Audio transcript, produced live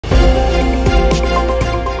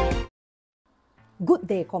Good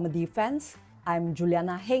day, comedy fans. I'm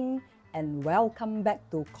Juliana Heng, and welcome back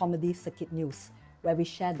to Comedy Circuit News, where we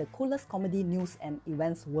share the coolest comedy news and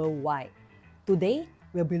events worldwide. Today,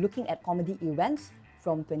 we'll be looking at comedy events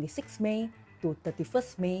from 26 May to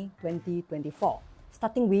 31st May 2024,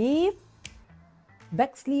 starting with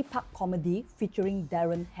BEXLEY Park Comedy featuring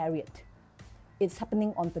Darren Harriottt. It's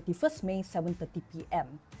happening on 31st May 7:30 p.m.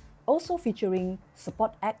 Also featuring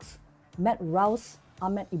support acts Matt Rouse,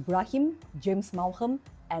 Ahmed Ibrahim, James Malcolm,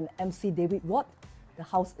 and MC David Watt. The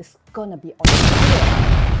house is gonna be on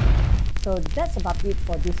fire. So that's about it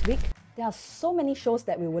for this week. There are so many shows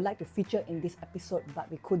that we would like to feature in this episode, but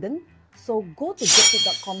we couldn't. So go to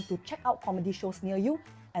JokePit.com to check out comedy shows near you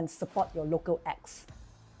and support your local acts.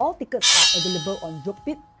 All tickets are available on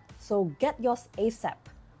JokePit, so get yours ASAP.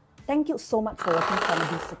 Thank you so much for watching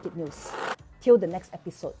Comedy Circuit News. Till the next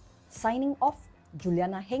episode. Signing off,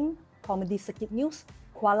 Juliana Heng, Comedy Circuit News,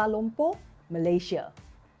 Kuala Lumpur, Malaysia.